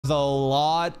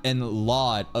a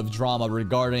lot of drama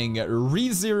regarding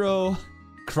ReZero,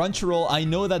 Crunchyroll. I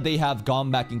know that they have gone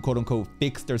back and quote-unquote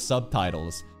fixed their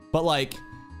subtitles, but like,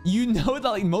 you know that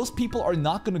like most people are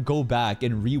not gonna go back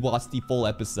and rewatch the full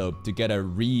episode to get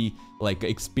a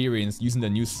experience using the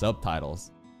new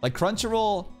subtitles. Like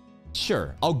Crunchyroll,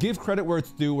 sure, I'll give credit where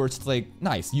it's due, where it's like,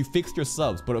 nice, you fixed your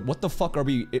subs, but what the fuck are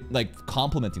we like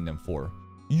complimenting them for?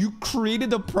 You created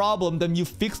the problem, then you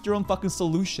fixed your own fucking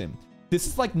solution. This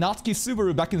is like Natsuki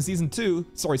Subaru back in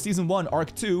season 1,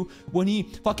 arc 2, when he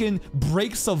fucking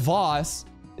breaks a vase.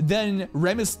 Then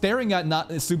Rem is staring at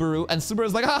Subaru, and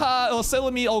Subaru's like, haha, oh, sell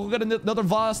me, I'll get another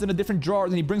vase in a different drawer.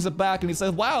 Then he brings it back and he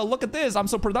says, wow, look at this, I'm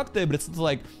so productive. But it's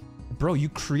like, bro, you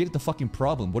created the fucking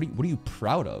problem. What are you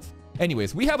proud of?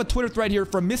 Anyways, we have a Twitter thread here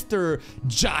from Mr.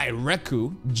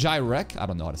 Jyrek, I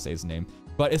don't know how to say his name.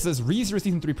 But it says, ReZero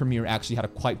Season 3 premiere actually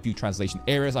had quite few translation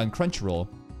errors on Crunchyroll.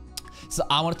 So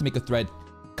I wanted to make a thread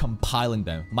compiling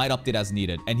them. Might update as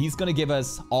needed. And he's going to give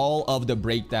us all of the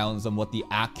breakdowns on what the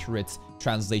accurate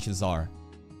translations are.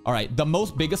 All right, the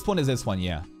biggest one is this one,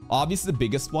 yeah. Obviously, the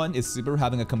biggest one is Subaru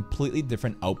having a completely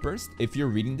different outburst. If you're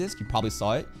reading this, you probably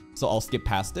saw it. So I'll skip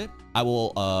past it. I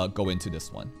will go into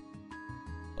this one.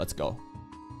 Let's go.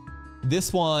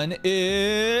 This one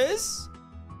is...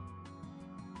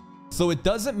 So it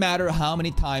doesn't matter how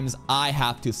many times I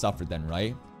have to suffer then,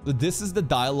 right? So this is the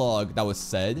dialogue that was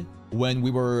said when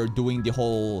we were doing the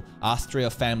whole Austria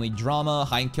family drama.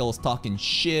 Heinkel's talking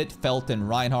shit. Felt and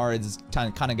Reinhardt's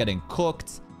kind of getting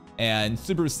cooked. And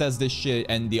Subaru says this shit,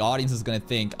 and the audience is gonna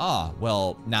think, ah,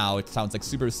 well, now it sounds like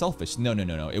Subaru's selfish. No.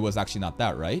 It was actually not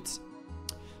that, right?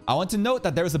 I want to note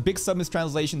that there is a big sub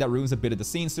mistranslation that ruins a bit of the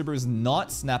scene. Subaru is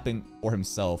not snapping for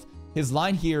himself. His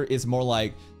line here is more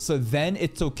like, so then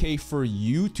it's okay for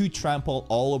you to trample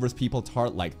all over people's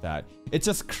heart like that. It's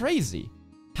just crazy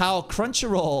how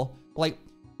Crunchyroll, like,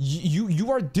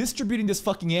 you are distributing this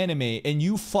fucking anime and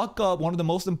you fuck up one of the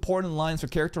most important lines for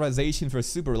characterization for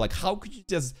Subaru. Like, how could you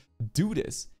just do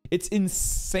this? It's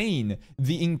insane,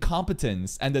 the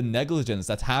incompetence and the negligence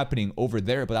that's happening over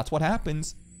there, but that's what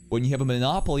happens when you have a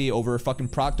monopoly over a fucking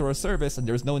product or a service and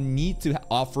there's no need to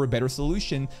offer a better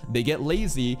solution. They get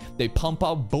lazy, they pump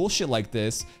out bullshit like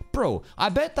this. Bro, I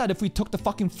bet that if we took the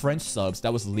fucking French subs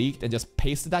that was leaked and just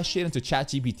pasted that shit into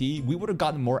ChatGPT, we would have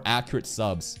gotten more accurate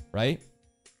subs, right?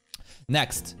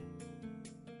 Next,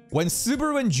 when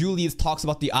Subaru and Julius talks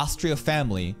about the Austria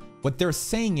family, what they're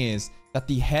saying is that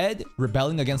the head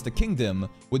rebelling against the kingdom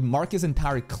would mark his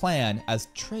entire clan as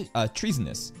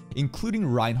treasonous, including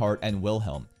Reinhardt and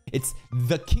Wilhelm. It's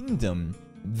the kingdom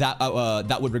that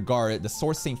that would regard the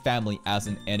Sword Saint family as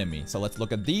an enemy. So let's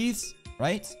look at these,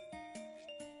 right?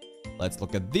 Let's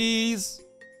look at these.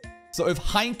 So if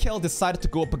Heinkel decided to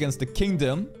go up against the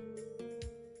kingdom,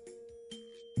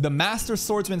 the Master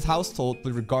Swordsman's household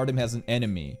would regard him as an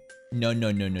enemy. No.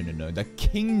 The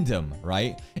kingdom,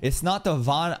 right? It's not the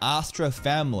Von Austria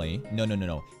family.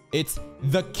 No. It's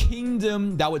the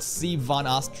kingdom that would see Von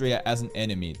Austria as an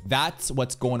enemy. That's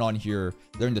what's going on here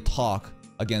during the talk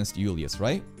against Julius,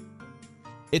 right?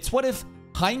 It's what if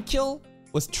Heinkel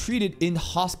was treated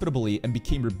inhospitably and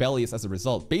became rebellious as a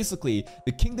result. Basically,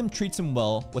 the kingdom treats him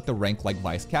well with the rank like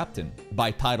vice captain,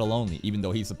 by title only, even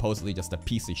though he's supposedly just a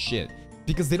piece of shit.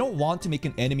 Because they don't want to make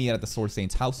an enemy out of the Sword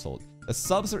Saint's household. The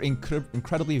subs are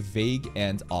incredibly vague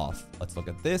and off. Let's look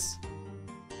at this.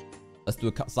 Let's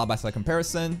do a side-by-side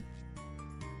comparison.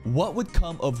 What would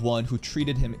come of one who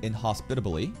treated him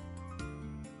inhospitably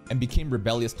and became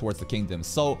rebellious towards the kingdom?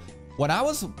 So when I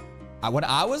was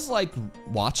like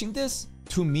watching this,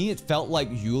 to me it felt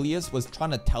like Julius was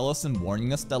trying to tell us and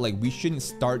warning us that like we shouldn't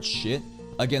start shit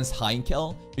against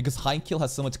Heinkel because Heinkel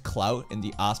has so much clout in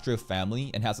the Austria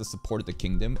family and has the support of the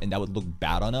kingdom, and that would look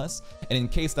bad on us. And in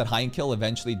case that Heinkel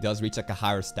eventually does reach like a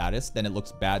higher status, then it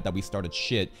looks bad that we started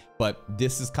shit. But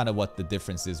this is kind of what the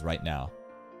difference is right now.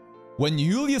 When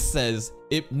Julius says,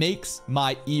 "It makes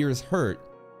my ears hurt,"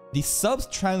 the subs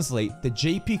translate the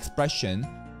JP expression,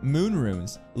 moon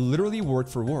runes, literally word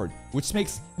for word, which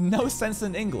makes no sense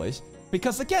in English.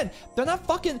 Because again, they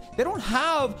don't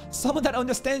have someone that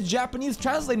understands Japanese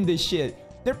translating this shit.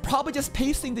 They're probably just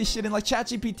pasting this shit in like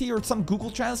ChatGPT or some Google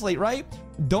Translate, right?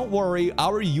 Don't worry,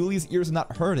 our Yuli's ears are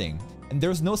not hurting. And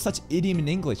there's no such idiom in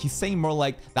English. He's saying more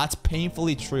like, that's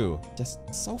painfully true. Just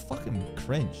so fucking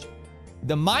cringe.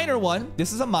 The minor one,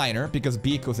 this is a minor because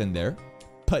Biko's in there.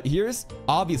 But here's,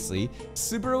 obviously,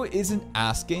 Subaru isn't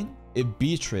asking if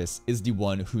Beatrice is the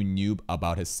one who knew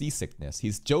about his seasickness.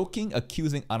 He's joking,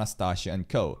 accusing Anastasia and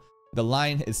co. The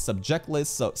line is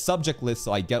subjectless,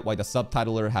 so I get why the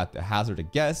subtitler had to hazard a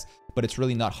guess, but it's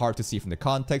really not hard to see from the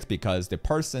context because the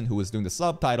person who is doing the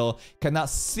subtitle cannot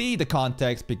see the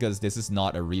context because this is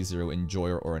not a ReZero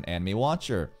enjoyer or an anime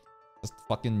watcher.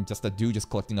 Just a dude just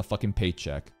collecting a fucking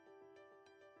paycheck.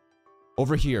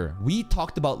 Over here, we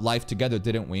talked about life together,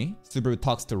 didn't we? Subaru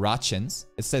talks to Rachins.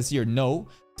 It says here, no,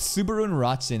 Subaru and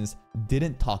Rachins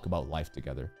didn't talk about life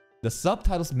together. The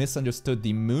subtitles misunderstood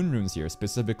the moon runes here,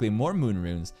 specifically more moon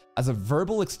runes, as a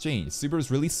verbal exchange.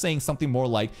 Subaru's really saying something more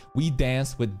like, we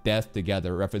dance with death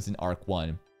together, referencing Arc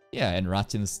 1. Yeah, and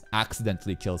Rachins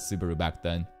accidentally killed Subaru back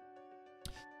then.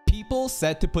 People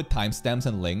said to put timestamps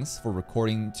and links for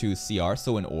recording to CR,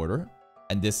 so in order.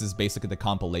 And this is basically the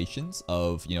compilations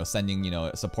of,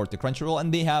 sending, support to Crunchyroll,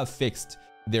 and they have fixed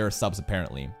their subs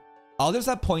apparently. Others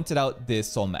have pointed out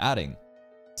this, so I'm adding.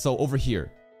 So over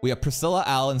here, we have Priscilla,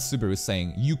 Al, and Subaru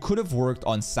saying, you could have worked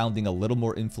on sounding a little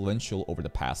more influential over the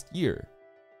past year.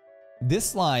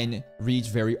 This line reads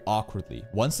very awkwardly.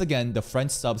 Once again, the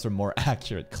French subs are more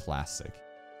accurate. Classic.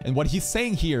 And what he's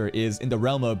saying here is in the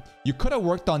realm of, you could have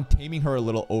worked on taming her a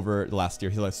little over the last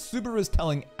year. He's like, Subaru is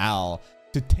telling Al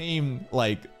to tame,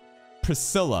 like,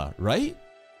 Priscilla, right?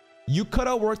 You could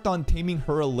have worked on taming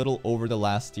her a little over the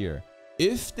last year.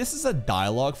 If this is a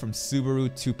dialogue from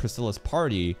Subaru to Priscilla's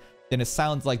party, then it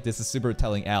sounds like this is Subaru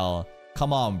telling Al,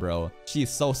 come on, bro. She's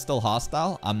so still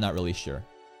hostile? I'm not really sure.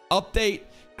 Update.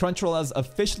 Crunchyroll has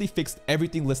officially fixed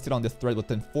everything listed on this thread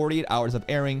within 48 hours of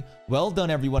airing. Well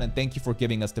done, everyone, and thank you for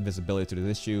giving us the visibility to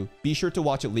this issue. Be sure to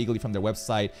watch it legally from their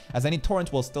website, as any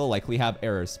torrent will still likely have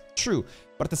errors. True,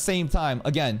 but at the same time,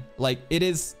 again, like, it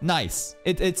is nice.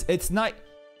 It's not...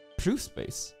 Proof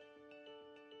space.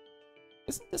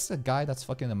 Isn't this a guy that's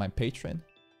fucking my patron?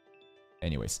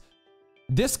 Anyways.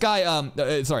 This guy,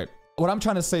 sorry. What I'm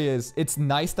trying to say is, it's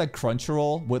nice that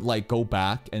Crunchyroll would, like, go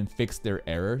back and fix their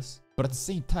errors. But at the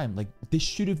same time, like, this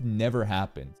should have never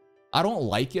happened. I don't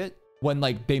like it when,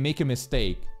 like, they make a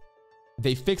mistake,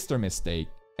 they fix their mistake,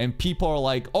 and people are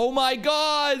like, oh my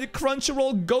god,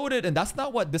 Crunchyroll goated. And that's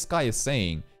not what this guy is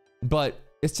saying. But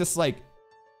it's just like,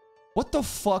 what the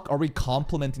fuck are we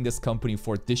complimenting this company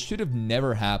for? This should have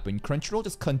never happened. Crunchyroll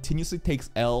just continuously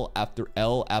takes L after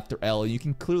L after L. And you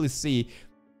can clearly see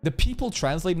the people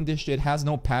translating this shit has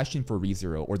no passion for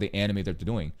ReZero or the anime they're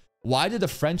doing. Why did the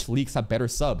French leaks have better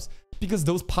subs? Because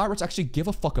those pirates actually give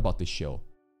a fuck about this show.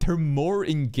 They're more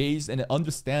engaged and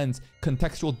understands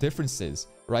contextual differences,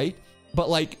 right? But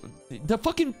like, the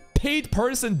fucking paid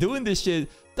person doing this shit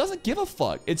doesn't give a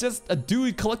fuck. It's just a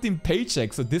dude collecting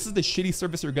paychecks. So this is the shitty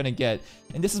service you're gonna get.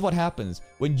 And this is what happens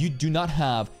when you do not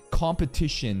have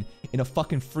competition in a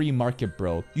fucking free market,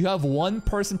 bro. You have one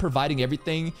person providing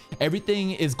everything.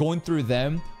 Everything is going through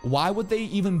them. Why would they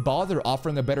even bother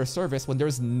offering a better service when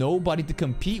there's nobody to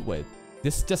compete with?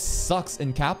 This just sucks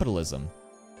in capitalism.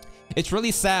 It's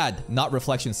really sad, Not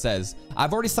Reflection says.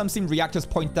 I've already seen reactors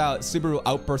point out Subaru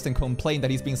outburst and complain that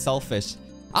he's being selfish.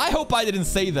 I hope I didn't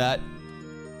say that.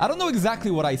 I don't know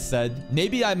exactly what I said.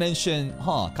 Maybe I mentioned,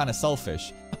 kind of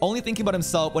selfish. Only thinking about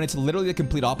himself when it's literally the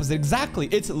complete opposite. Exactly.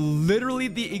 It's literally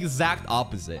the exact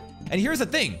opposite. And here's the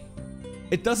thing.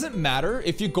 It doesn't matter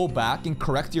if you go back and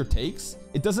correct your takes.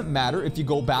 It doesn't matter if you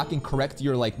go back and correct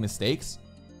your, like, mistakes.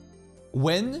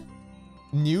 When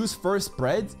news first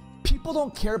spreads, people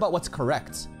don't care about what's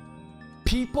correct.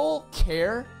 People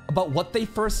care about what they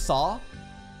first saw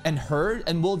and heard,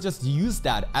 and will just use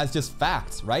that as just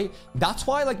facts, right? That's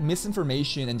why, like,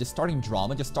 misinformation and just starting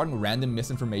drama, just starting random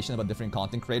misinformation about different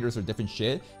content creators or different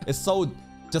shit is so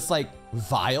just, like,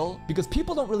 vile, because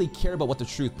people don't really care about what the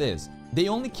truth is. They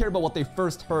only care about what they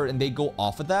first heard, and they go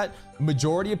off of that.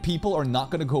 Majority of people are not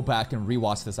gonna go back and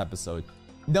rewatch this episode.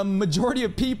 The majority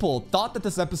of people thought that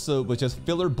this episode was just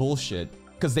filler bullshit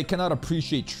because they cannot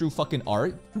appreciate true fucking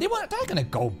art. They're not gonna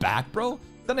go back, bro.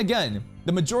 Then again,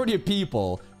 the majority of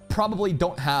people probably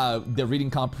don't have the reading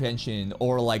comprehension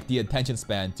or, like, the attention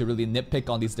span to really nitpick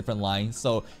on these different lines.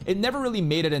 So it never really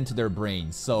made it into their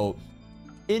brains. So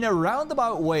in a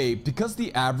roundabout way, because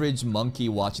the average monkey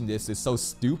watching this is so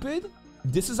stupid,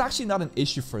 this is actually not an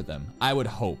issue for them, I would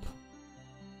hope.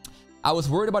 I was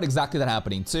worried about exactly that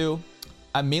happening too.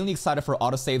 I'm mainly excited for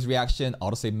autosave's reaction.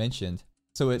 Autosave mentioned.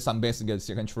 So I'm basically going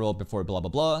to control before blah blah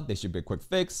blah. There should be a quick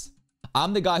fix.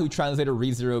 I'm the guy who translated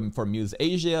ReZero for Muse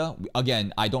Asia.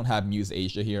 Again, I don't have Muse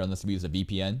Asia here unless we use a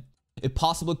VPN. If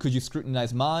possible, could you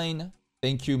scrutinize mine?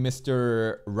 Thank you,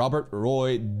 Mr. Robert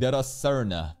Roy de la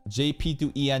Serna, JP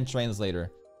to EN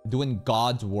translator. Doing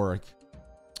God's work.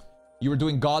 You were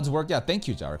doing God's work? Yeah, thank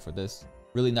you, Jarek, for this.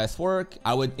 Really nice work.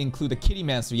 I would include the Kitty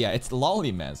Mancer. Yeah, it's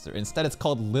Lolly Mancer. Instead, it's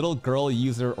called Little Girl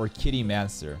User or Kitty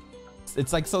Mancer.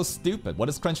 It's like so stupid. What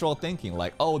is Crunchyroll thinking?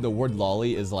 Like, oh, the word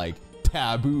lolly is like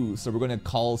taboo. So we're gonna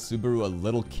call Subaru a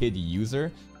little kid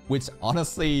user, which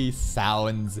honestly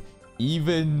sounds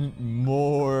even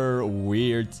more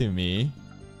weird to me.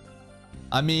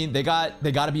 I mean, they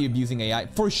gotta be abusing AI.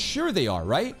 For sure they are,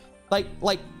 right?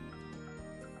 Like,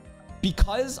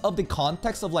 because of the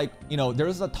context of, like, you know,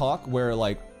 there's a talk where,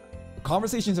 like,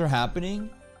 conversations are happening,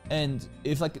 and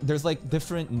if, like, there's, like,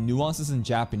 different nuances in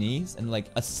Japanese, and, like,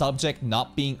 a subject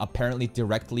not being apparently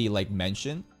directly, like,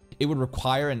 mentioned, it would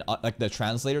require like, the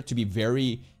translator to be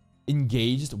very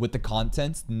engaged with the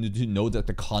content, to know that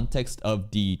the context of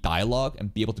the dialogue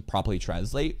and be able to properly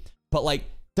translate. But, like,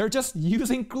 they're just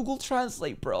using Google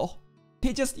Translate, bro.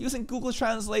 They're just using Google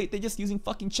Translate. They're just using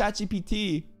fucking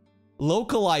ChatGPT.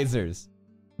 Localizers.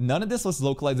 None of this was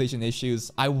localization issues.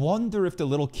 I wonder if the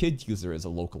little kid user is a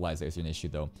localization issue,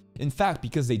 though. In fact,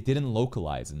 because they didn't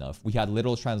localize enough, we had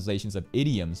literal translations of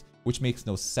idioms, which makes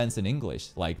no sense in English.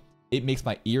 Like, it makes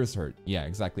my ears hurt. Yeah,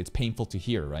 exactly. It's painful to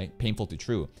hear, right? Painful to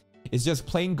true. It's just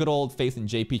plain good old faith in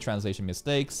JP translation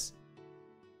mistakes.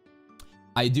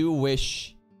 I do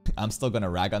wish... I'm still gonna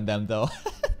rag on them, though.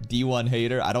 D1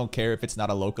 hater. I don't care if it's not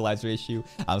a localizer issue.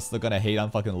 I'm still gonna hate on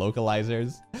fucking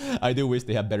localizers. I do wish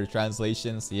they had better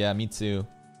translations. Yeah, me too.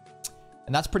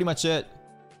 And that's pretty much it.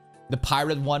 The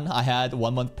pirated one I had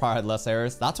 1 month prior had less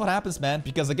errors. That's what happens, man.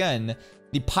 Because again,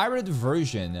 the pirated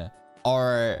version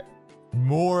are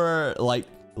more like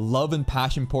love and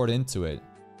passion poured into it.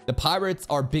 The pirates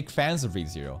are big fans of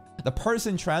ReZero. The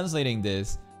person translating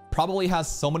this probably has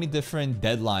so many different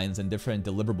deadlines and different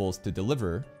deliverables to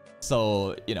deliver.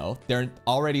 So, you know, they're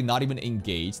already not even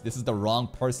engaged. This is the wrong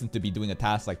person to be doing a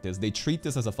task like this. They treat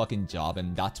this as a fucking job,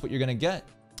 and that's what you're gonna get.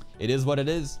 It is what it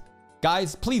is.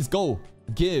 Guys, please go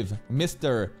give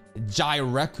Mr.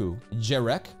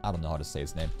 Jirek, I don't know how to say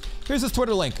his name. Here's his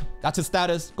Twitter link. That's his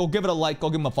status. Go give it a like. Go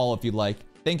give him a follow if you'd like.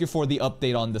 Thank you for the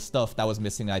update on the stuff that was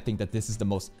missing. I think that this is the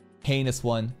most heinous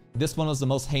one. This one was the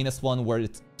most heinous one, where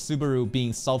it's Subaru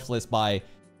being selfless by,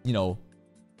 you know,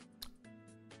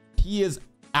 he is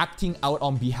acting out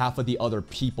on behalf of the other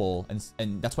people,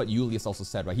 and that's what Julius also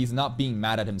said, right? He's not being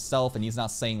mad at himself, and he's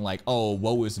not saying like, oh,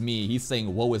 woe is me. He's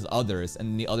saying woe is others,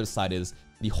 and the other side is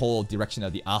the whole direction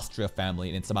of the Austria family,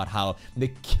 and it's about how the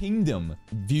kingdom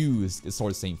views the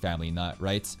sort of same family, not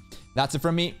right? That's it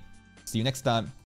from me. See you next time.